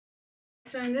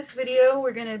So in this video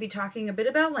we're going to be talking a bit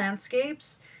about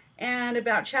landscapes and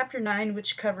about chapter 9,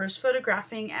 which covers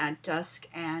photographing at dusk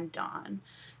and dawn.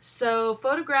 So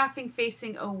photographing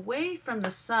facing away from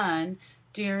the sun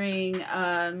during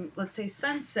let's say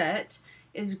sunset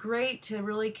is great to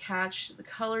really catch the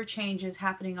color changes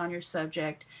happening on your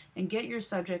subject and get your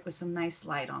subject with some nice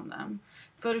light on them.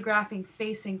 Photographing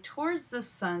facing towards the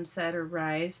sunset or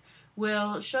rise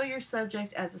will show your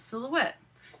subject as a silhouette.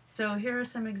 So here are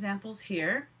some examples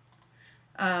here.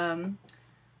 I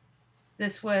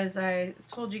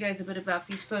told you guys a bit about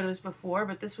these photos before,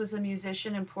 but this was a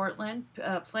musician in Portland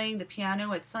playing the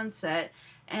piano at sunset.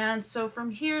 And so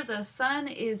from here, the sun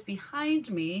is behind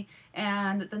me,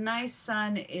 and the nice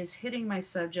sun is hitting my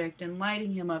subject and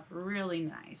lighting him up really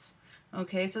nice.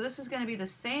 Okay, so this is going to be the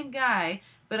same guy,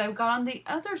 but I've got on the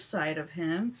other side of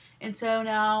him, and so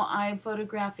now I'm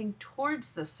photographing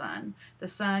towards the sun. The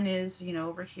sun is,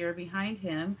 over here behind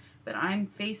him, but I'm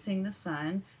facing the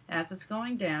sun as it's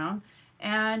going down,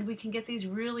 and we can get these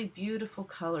really beautiful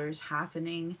colors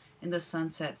happening in the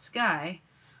sunset sky.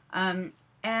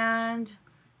 And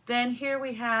then here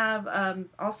we have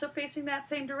also facing that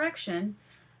same direction,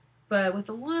 but with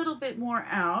a little bit more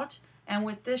out. And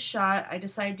with this shot, I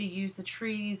decided to use the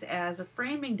trees as a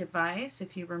framing device,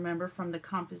 if you remember from the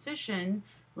composition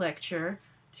lecture,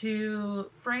 to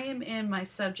frame in my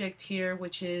subject here,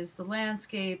 which is the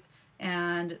landscape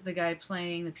and the guy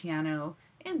playing the piano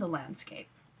in the landscape.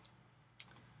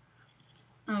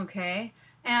 Okay,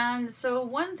 and so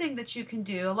one thing that you can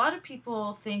do, a lot of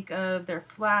people think of their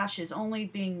flash as only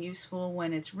being useful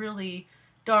when it's really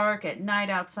dark at night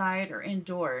outside or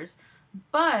indoors.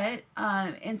 But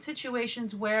in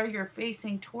situations where you're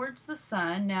facing towards the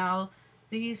sun, now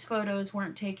these photos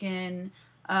weren't taken,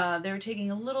 they were taken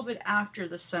a little bit after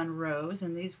the sun rose,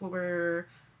 and these were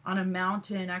on a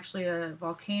mountain, actually a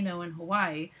volcano in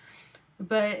Hawaii.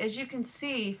 But as you can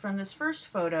see from this first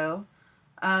photo,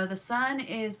 the sun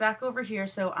is back over here,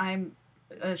 so I'm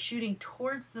shooting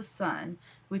towards the sun,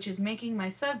 which is making my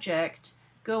subject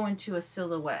go into a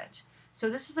silhouette. So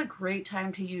this is a great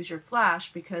time to use your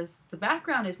flash because the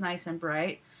background is nice and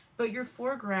bright, but your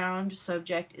foreground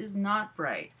subject is not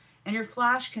bright. And your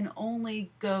flash can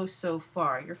only go so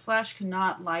far. Your flash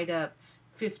cannot light up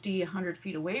 50, 100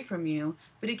 feet away from you,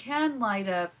 but it can light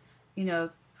up,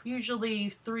 usually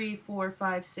 3, 4,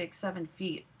 5, 6, 7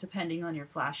 feet, depending on your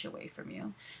flash away from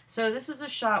you. So this is a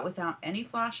shot without any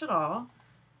flash at all.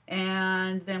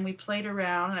 And then we played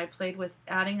around, and I played with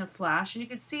adding a flash. And you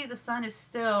can see the sun is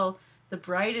still the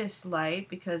brightest light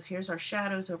because here's our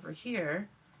shadows over here.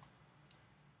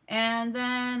 And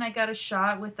then I got a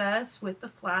shot with us with the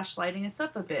flash lighting us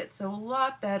up a bit. So a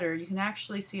lot better. You can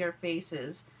actually see our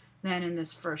faces than in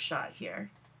this first shot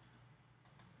here.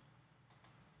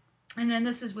 And then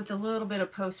this is with a little bit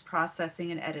of post-processing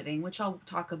and editing, which I'll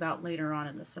talk about later on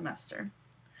in the semester.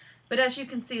 But as you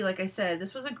can see, like I said,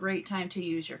 this was a great time to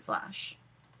use your flash.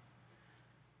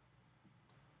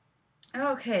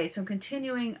 Okay, so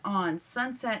continuing on,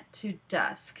 sunset to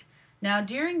dusk. Now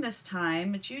during this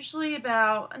time, it's usually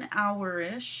about an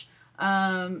hour-ish,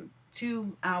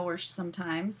 2 hours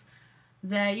sometimes,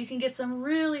 that you can get some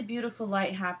really beautiful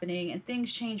light happening and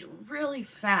things change really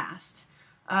fast.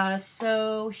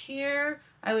 So here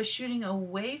I was shooting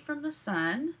away from the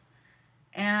sun,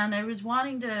 and I was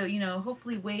wanting to,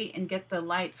 hopefully wait and get the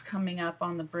lights coming up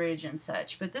on the bridge and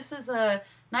such. But this is a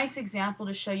nice example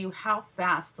to show you how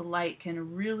fast the light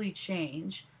can really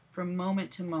change from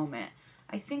moment to moment.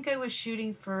 I think I was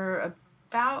shooting for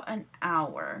about an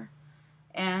hour.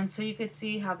 And so you could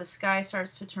see how the sky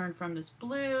starts to turn from this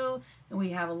blue, and we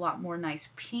have a lot more nice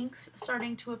pinks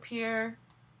starting to appear.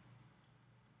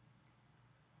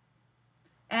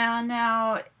 And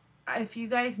now, if you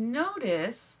guys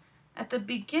notice, at the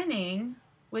beginning,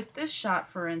 with this shot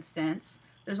for instance,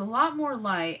 there's a lot more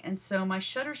light, and so my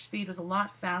shutter speed was a lot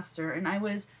faster, and I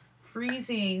was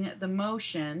freezing the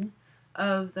motion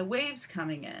of the waves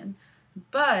coming in.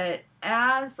 But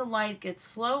as the light gets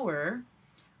slower,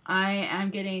 I am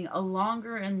getting a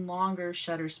longer and longer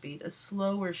shutter speed, a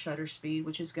slower shutter speed,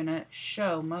 which is going to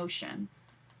show motion.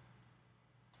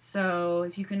 So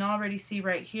if you can already see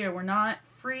right here, we're not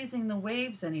freezing the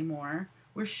waves anymore.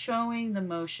 We're showing the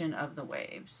motion of the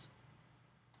waves.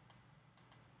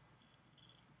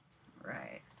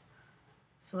 Right.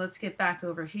 So let's get back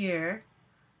over here.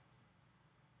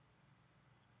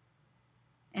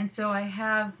 And so I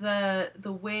have the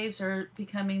waves are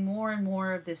becoming more and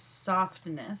more of this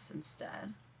softness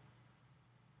instead.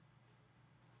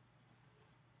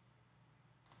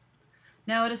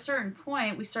 Now at a certain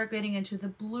point, we start getting into the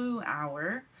blue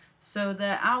hour. So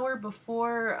the hour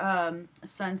before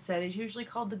sunset is usually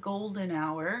called the golden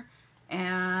hour,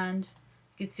 and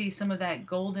you can see some of that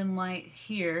golden light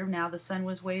here. Now the sun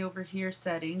was way over here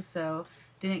setting, so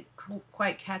didn't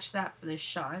quite catch that for this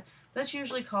shot. But that's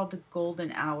usually called the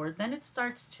golden hour. Then it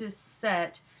starts to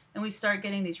set, and we start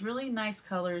getting these really nice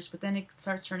colors, but then it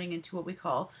starts turning into what we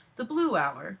call the blue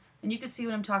hour. And you can see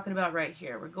what I'm talking about right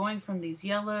here. We're going from these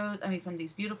yellows, from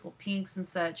these beautiful pinks and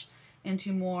such,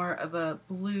 into more of a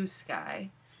blue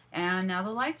sky. And now the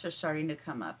lights are starting to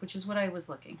come up, which is what I was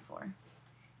looking for.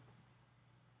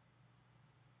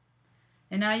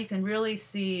 And now you can really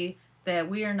see that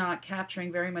we are not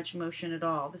capturing very much motion at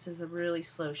all. This is a really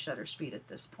slow shutter speed at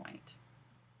this point.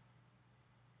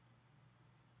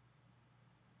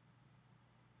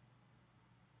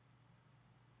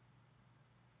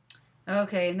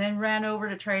 Okay, and then ran over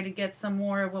to try to get some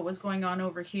more of what was going on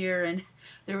over here, and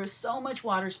there was so much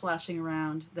water splashing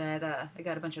around that I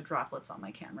got a bunch of droplets on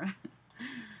my camera.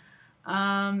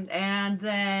 And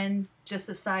then, just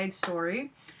a side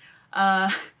story,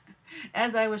 as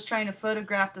I was trying to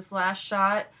photograph this last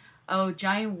shot, a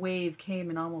giant wave came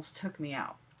and almost took me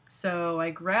out. So I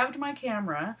grabbed my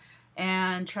camera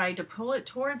and tried to pull it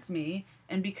towards me,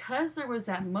 and because there was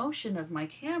that motion of my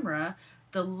camera,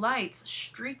 the lights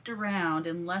streaked around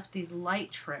and left these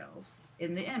light trails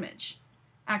in the image.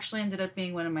 Actually ended up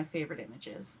being one of my favorite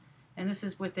images. And this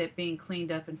is with it being cleaned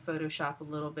up in Photoshop a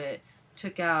little bit.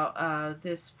 Took out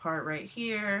this part right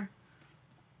here.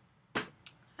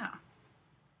 Yeah.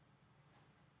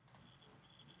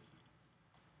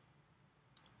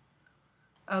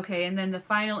 Okay, and then the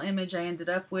final image I ended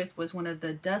up with was one of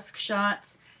the dusk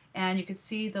shots. And you could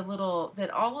see that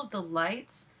all of the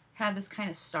lights had this kind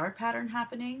of star pattern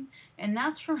happening, and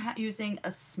that's from using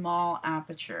a small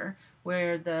aperture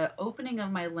where the opening of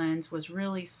my lens was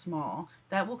really small.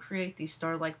 That will create these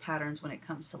star-like patterns when it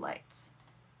comes to lights.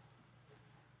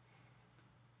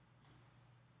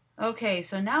 Okay,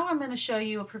 so now I'm going to show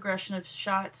you a progression of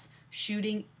shots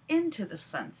shooting into the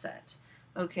sunset.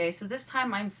 Okay, so this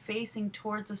time I'm facing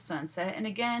towards the sunset, and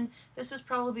again, this is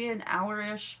probably an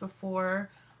hour-ish before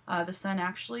the sun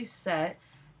actually set.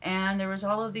 And there was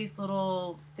all of these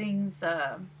little things,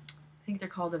 I think they're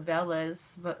called the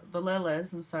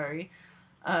velelas, I'm sorry,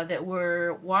 that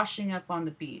were washing up on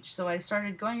the beach. So I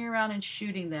started going around and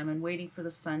shooting them and waiting for the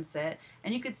sunset.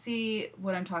 And you could see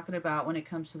what I'm talking about when it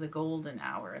comes to the golden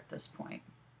hour at this point.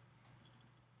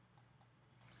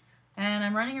 And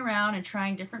I'm running around and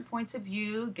trying different points of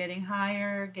view, getting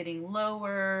higher, getting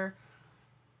lower,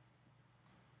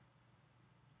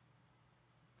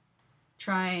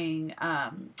 trying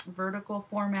vertical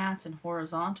formats and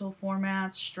horizontal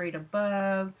formats, straight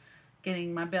above,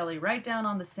 getting my belly right down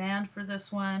on the sand for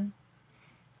this one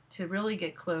to really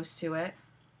get close to it.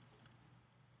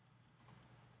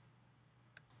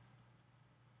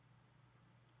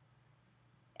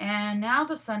 And now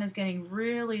the sun is getting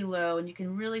really low, and you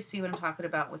can really see what I'm talking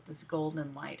about with this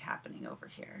golden light happening over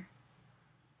here.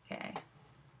 Okay.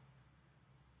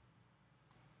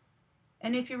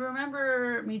 And if you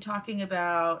remember me talking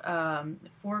about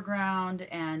foreground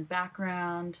and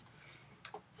background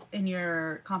in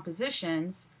your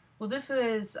compositions, well, this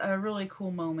is a really cool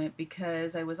moment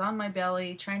because I was on my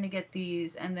belly trying to get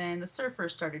these, and then the surfers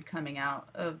started coming out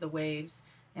of the waves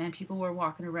and people were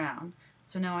walking around.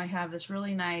 So now I have this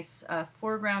really nice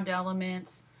foreground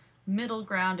elements, middle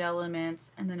ground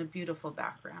elements, and then a beautiful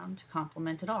background to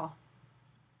complement it all.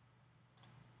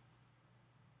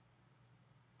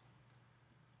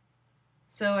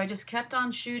 So I just kept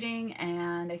on shooting,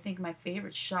 and I think my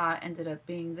favorite shot ended up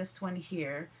being this one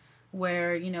here,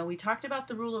 where, you know, we talked about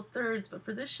the rule of thirds, but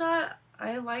for this shot,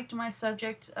 I liked my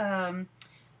subject,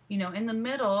 you know, in the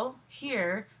middle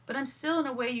here, but I'm still in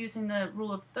a way using the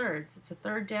rule of thirds. It's a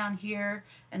third down here,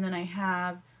 and then I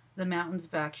have the mountains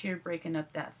back here breaking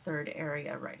up that third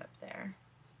area right up there.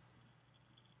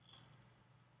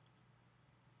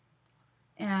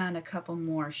 And a couple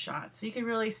more shots. So you can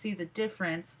really see the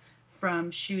difference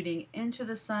from shooting into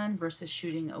the sun versus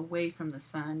shooting away from the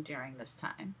sun during this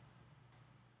time.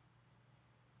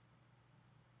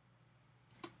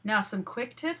 Now, some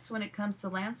quick tips when it comes to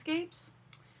landscapes.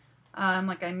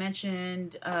 Like I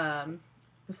mentioned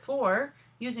before,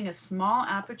 using a small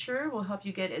aperture will help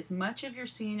you get as much of your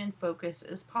scene in focus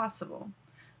as possible.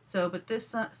 So, but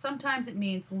this sometimes it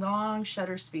means long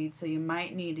shutter speed, so you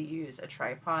might need to use a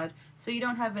tripod so you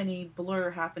don't have any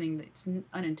blur happening that's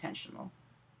unintentional.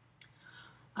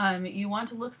 You want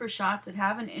to look for shots that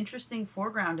have an interesting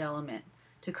foreground element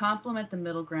to complement the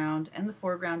middle ground and the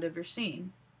foreground of your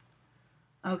scene.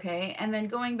 Okay, and then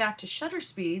going back to shutter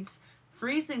speeds,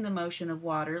 freezing the motion of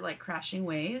water like crashing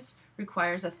waves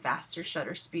requires a faster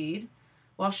shutter speed,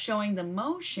 while showing the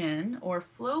motion or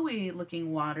flowy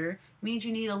looking water means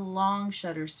you need a long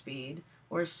shutter speed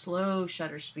or a slow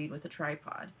shutter speed with a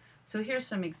tripod. So here's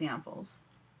some examples.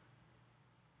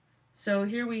 So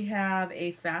here we have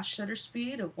a fast shutter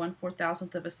speed of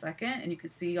 1/4000th of a second, and you can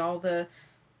see all the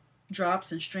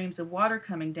drops and streams of water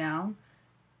coming down.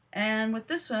 And with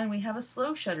this one, we have a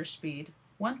slow shutter speed,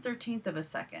 1/13th of a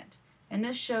second. And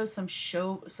this shows some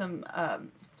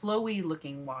flowy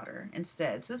looking water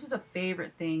instead. So this is a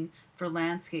favorite thing for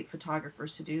landscape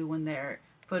photographers to do when they're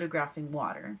photographing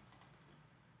water.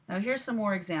 Now here's some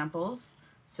more examples.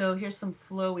 So here's some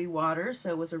flowy water,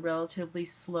 so it was a relatively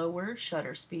slower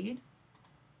shutter speed.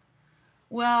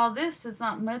 Well, this is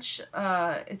not much,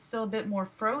 it's still a bit more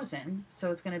frozen,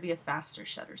 so it's going to be a faster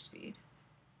shutter speed.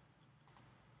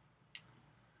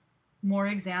 More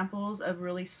examples of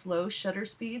really slow shutter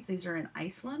speeds. These are in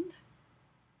Iceland.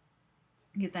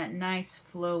 You get that nice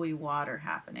flowy water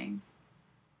happening.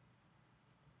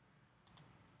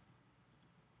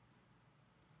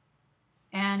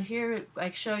 And here I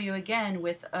show you again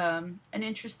with an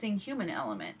interesting human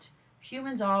element.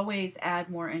 Humans always add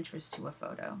more interest to a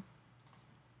photo.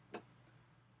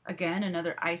 Again,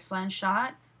 another Iceland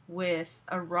shot with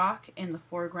a rock in the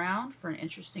foreground for an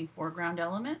interesting foreground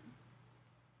element.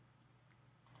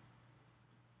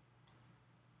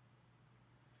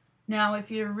 Now, if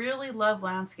you really love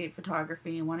landscape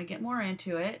photography and want to get more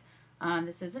into it,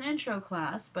 this is an intro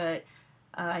class, but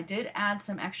I did add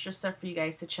some extra stuff for you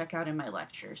guys to check out in my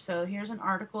lecture. So here's an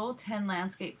article, 10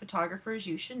 landscape photographers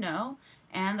you should know,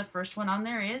 and the first one on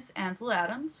there is Ansel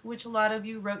Adams, which a lot of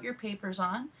you wrote your papers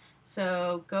on.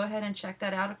 So go ahead and check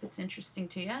that out if it's interesting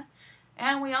to you.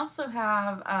 And we also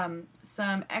have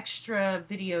some extra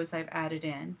videos I've added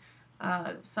in,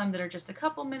 some that are just a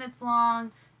couple minutes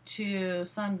long to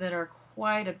some that are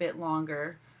quite a bit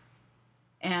longer.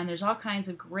 And there's all kinds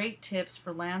of great tips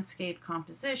for landscape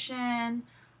composition,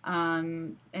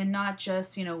 and not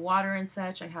just, water and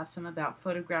such. I have some about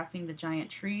photographing the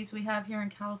giant trees we have here in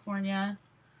California.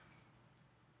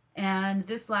 And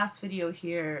this last video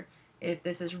here, if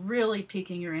this is really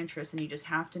piquing your interest and you just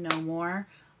have to know more,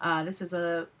 this is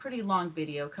a pretty long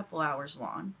video, a couple hours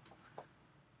long.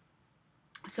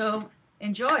 So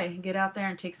enjoy, get out there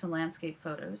and take some landscape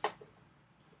photos.